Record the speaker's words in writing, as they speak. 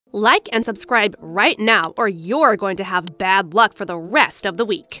Like and subscribe right now, or you're going to have bad luck for the rest of the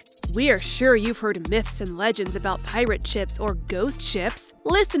week. We are sure you've heard myths and legends about pirate ships or ghost ships.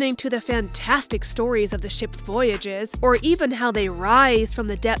 Listening to the fantastic stories of the ship's voyages, or even how they rise from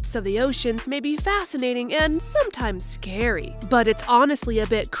the depths of the oceans, may be fascinating and sometimes scary. But it's honestly a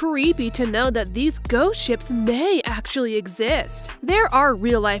bit creepy to know that these ghost ships may actually exist. There are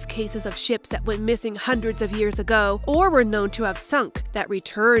real-life cases of ships that went missing hundreds of years ago, or were known to have sunk, that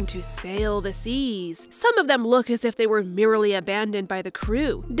returned to sail the seas. Some of them look as if they were merely abandoned by the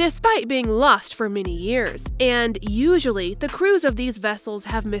crew, despite being lost for many years. And usually, the crews of these vessels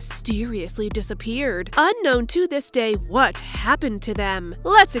have mysteriously disappeared. Unknown to this day what happened to them.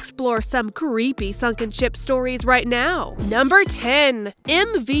 Let's explore some creepy sunken ship stories right now. Number 10.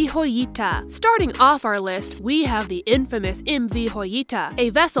 MV Joyita. Starting off our list, we have the infamous MV Joyita,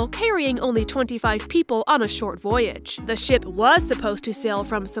 a vessel carrying only 25 people on a short voyage. The ship was supposed to sail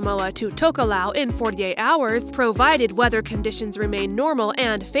from Samoa to Tokelau in 48 hours, provided weather conditions remain normal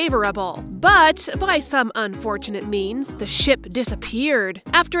and favorable. But by some unfortunate means, the ship disappeared.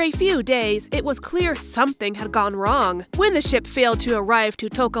 After a few days, it was clear something had gone wrong. When the ship failed to arrive to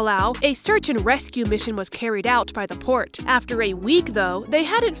Tokelau, a search and rescue mission was carried out by the port. After a week, though, they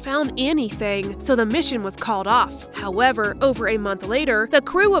hadn't found anything, so the mission was called off. However, over a month later, the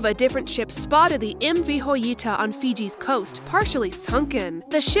crew of a different ship spotted the MV Joyita on Fiji's coast, partially sunken.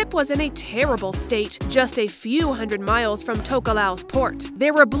 The ship was in a terrible state, just a few hundred miles from Tokelau's port.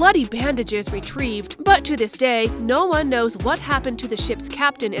 There were bloody bandages retrieved, but to this day, no one knows what happened to the ship's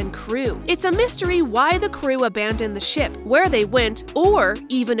captain and crew. It's a mystery why the crew abandoned the ship, where they went, or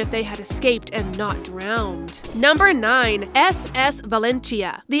even if they had escaped and not drowned. Number 9. SS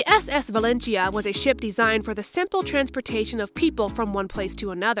Valentia. The SS Valentia was a ship designed for the simple transportation of people from one place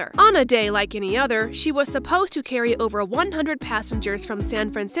to another. On a day like any other, she was supposed to carry over 100 passengers from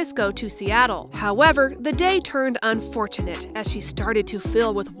San Francisco to Seattle. However, the day turned unfortunate as she started to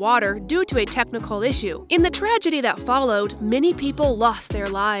fill with water due to a technical issue. In the tragedy that followed, many people lost their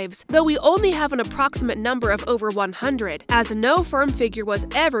lives, though we only have an approximate number of over 100, as no firm figure was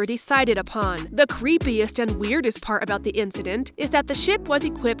ever decided upon. The creepiest and weirdest part about the incident is that the ship was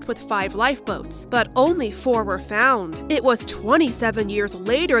equipped with 5 lifeboats, but only 4 were found. It was 27 years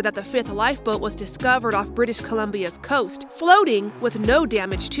later that the 5th lifeboat was discovered off British Columbia's coast, floating with no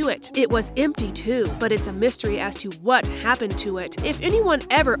damage to it. It was empty too, but it's a mystery as to what happened to it, if anyone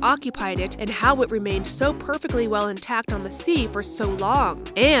ever occupied it, and how it remained so perfectly well intact on the sea for so long.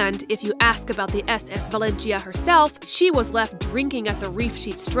 And if you ask about the SS Valentia herself, she was left drinking at the reef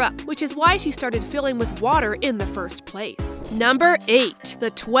she'd struck, which is why she started filling with water in the first place. Number 8.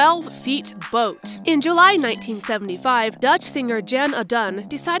 The 12 Feet Boat. In July 1975, Dutch singer Jan Adun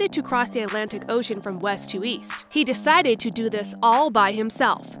decided to cross the Atlantic Ocean from west to east. He decided to do this all by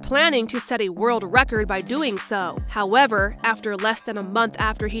himself, planning to set a world record by doing so. However, after less than a month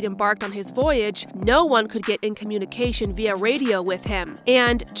after he'd embarked on his voyage, no one could get in communication via radio with him.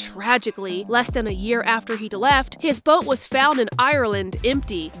 And tragically, less than a year after he'd left, his boat was found in Ireland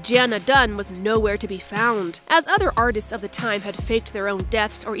empty. Jan Adun was nowhere to be found. As other artists of the time had faked their own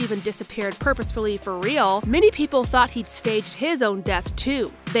deaths or even disappeared purposefully for real, many people thought he'd staged his own death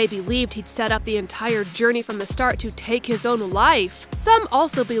too. They believed he'd set up the entire journey from the start to take his own life. Some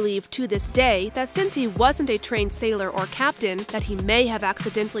also believe to this day that since he wasn't a trained sailor or captain, that he may have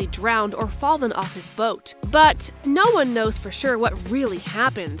accidentally drowned or fallen off his boat. But no one knows for sure what really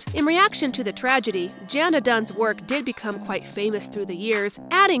happened. In reaction to the tragedy, Jan Adun's work did become quite famous through the years,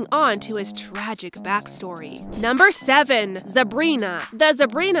 adding on to his tragic backstory. Number 7. Zabrina. The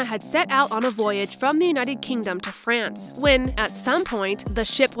Zabrina had set out on a voyage from the United Kingdom to France, when, at some point, the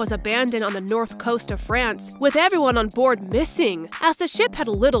ship was abandoned on the north coast of France, with everyone on board missing. As the ship had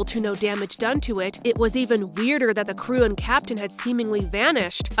little to no damage done to it, it was even weirder that the crew and captain had seemingly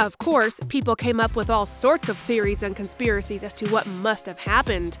vanished. Of course, people came up with all sorts of theories and conspiracies as to what must have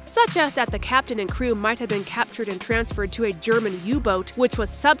happened, such as that the captain and crew might have been captured and transferred to a German U-boat, which was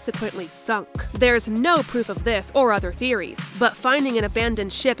subsequently sunk. There's no proof of this or other theories, but finding an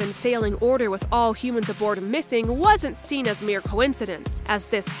abandoned ship in sailing order with all humans aboard missing wasn't seen as mere coincidence, as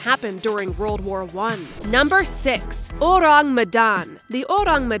this happened during World War I. Number 6. Orang Medan. The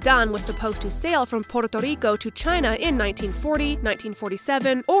Orang Medan was supposed to sail from Puerto Rico to China in 1940,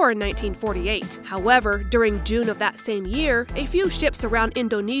 1947, or 1948. However, during June of that same year, a few ships around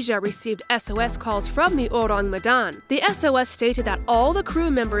Indonesia received SOS calls from the Orang Medan. The SOS stated that all the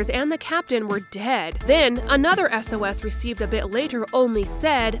crew members and the captain were dead. Then, another SOS received a bit later only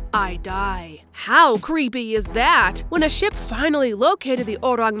said, "I die." How creepy is that? When a ship finally located the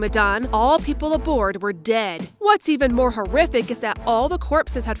Orang Medan, all people aboard were dead. What's even more horrific is that all the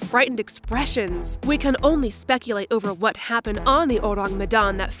corpses had frightened expressions. We can only speculate over what happened on the Orang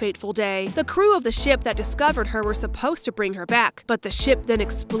Medan that fateful day. The crew of the ship that discovered her were supposed to bring her back, but the ship then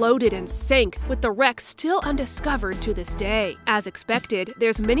exploded and sank, with the wreck still undiscovered to this day. As expected,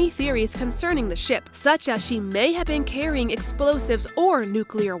 there's many theories concerning the ship, such as she may have been carrying explosives or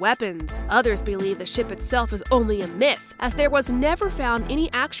nuclear weapons. Others believe the ship itself is only a myth, as there was never found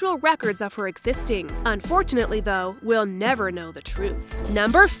any actual records of her existing. Unfortunately though, we'll never know the truth.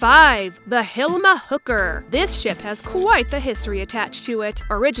 Number 5. The Hilma Hooker. This ship has quite the history attached to it.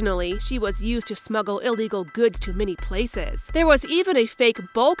 Originally, she was used to smuggle illegal goods to many places. There was even a fake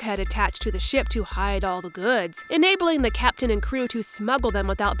bulkhead attached to the ship to hide all the goods, enabling the captain and crew to smuggle them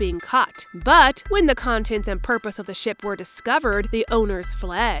without being caught. But when the contents and purpose of the ship were discovered, the owners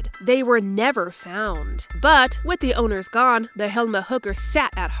fled. They were never found. But with the owners gone, the Hilma Hooker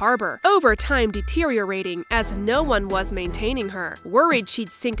sat at harbor, over time deteriorating as no one was maintaining her. Worried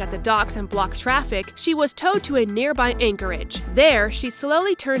she'd sink at the docks and block traffic, she was towed to a nearby anchorage. There, she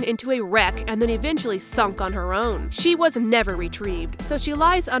slowly turned into a wreck and then eventually sunk on her own. She was never retrieved, so she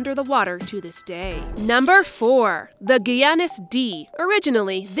lies under the water to this day. Number 4. The Guyanus D.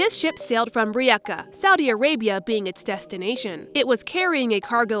 Originally, this ship sailed from Rijeka, Saudi Arabia being its destination. It was carrying a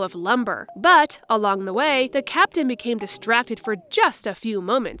cargo of lumber, but along the way, the captain became distracted for just a few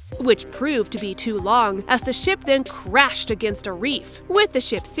moments, which proved to be too long, as the ship then crashed against a reef. With the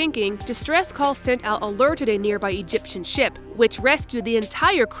ship sinking, distress calls sent out alerted a nearby Egyptian ship, which rescued the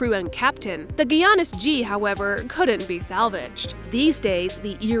entire crew and captain. The Guyanus G, however, couldn't be salvaged. These days,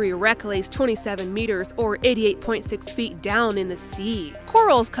 the eerie wreck lays 27 meters or 88.6 feet down in the sea.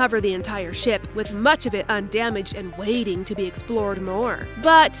 Corals cover the entire ship, with much of it undamaged and waiting to be explored more.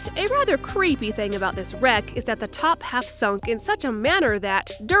 But a rather creepy thing about this wreck is that the top half sunk in such a manner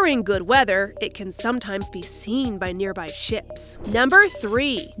that, during good weather, it can sometimes be seen by nearby ships. Number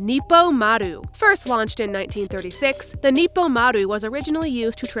 3. Nippo Maru. First launched in 1936, the Nippo Maru was originally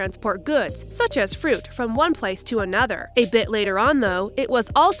used to transport goods, such as fruit, from one place to another. A bit later on, though, it was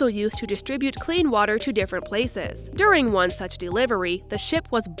also used to distribute clean water to different places. During one such delivery, the ship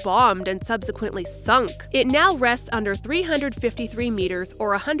was bombed and subsequently sunk. It now rests under 353 meters or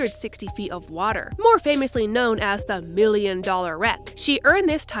 160 feet of water, more famously known as the $1 million wreck. She earned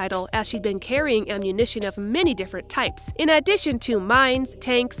this title as she'd been carrying ammunition of many different types, in addition to mines,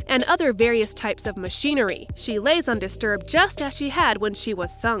 tanks, and other various types of machinery. She lays undisturbed just as she had when she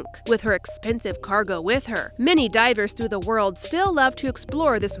was sunk, with her expensive cargo with her. Many divers through the world still love to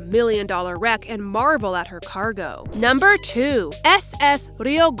explore this $1 million wreck and marvel at her cargo. Number 2. SS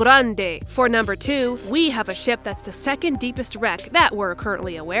Rio Grande. For number 2, we have a ship that's the second deepest wreck that we're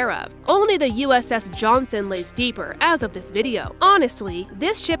currently aware of. Only the USS Johnson lays deeper as of this video. Honestly,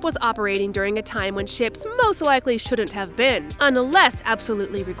 this ship was operating during a time when ships most likely shouldn't have been, unless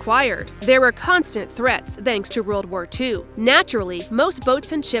absolutely required. There were constant threats thanks to World War II. Naturally, most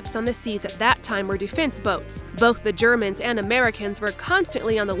boats and ships on the seas at that time were defense boats. Both the Germans and Americans were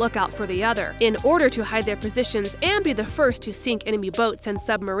constantly on the lookout for the other, in order to hide their positions and be the first to sink enemy boats and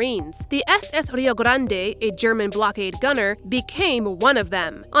submarines. The SS Rio Grande, a German blockade gunner, became one of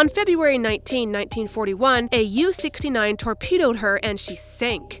them. On February 19, 1941, a U-69 torpedoed her and she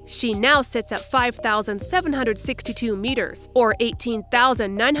sank. She now sits at 5,762 meters, or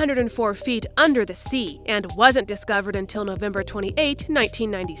 18,904 feet under the sea, and wasn't discovered until November 28,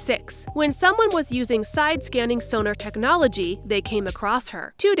 1996. When someone was using side-scanning sonar technology, they came across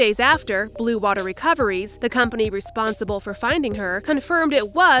her. 2 days after, Blue Water Recoveries, the company responsible for finding her, confirmed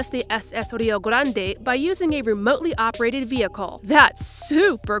it was the SS Rio Grande by using a remotely operated vehicle. That's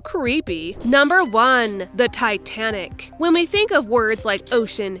super creepy. Number 1. The Titanic. When we think of words like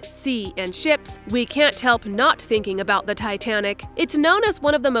ocean, sea, and ships, we can't help not thinking about the Titanic. It's known as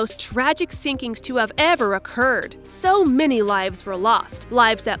one of the most tragic sinkings to have ever occurred. So many lives were lost,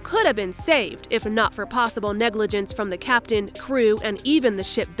 lives that could have been saved if not for possible negligence from the captain, crew, and even the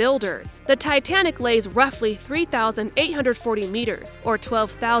shipbuilders. The Titanic lays roughly 3,840 meters, or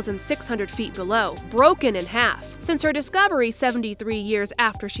 12,600 feet below, broken in half. Since her discovery 73 years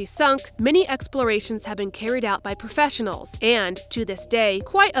after she sunk, many explorations have been carried out by professionals, and to this day,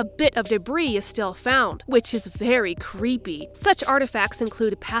 quite a bit of debris is still found, which is very creepy. Such artifacts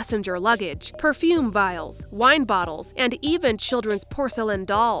include passenger luggage, perfume vials, wine bottles, and even children's porcelain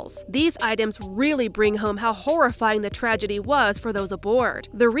dolls. These items really bring home how horrifying the tragedy was for those aboard.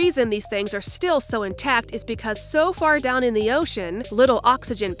 The reason these things are still so intact is because so far down in the ocean, ocean, little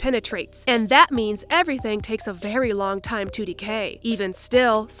oxygen penetrates, and that means everything takes a very long time to decay. Even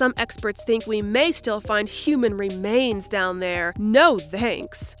still, some experts think we may still find human remains down there. No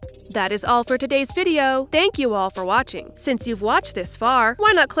thanks! That is all for today's video. Thank you all for watching. Since you've watched this far,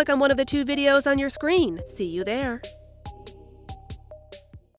 why not click on one of the 2 videos on your screen? See you there.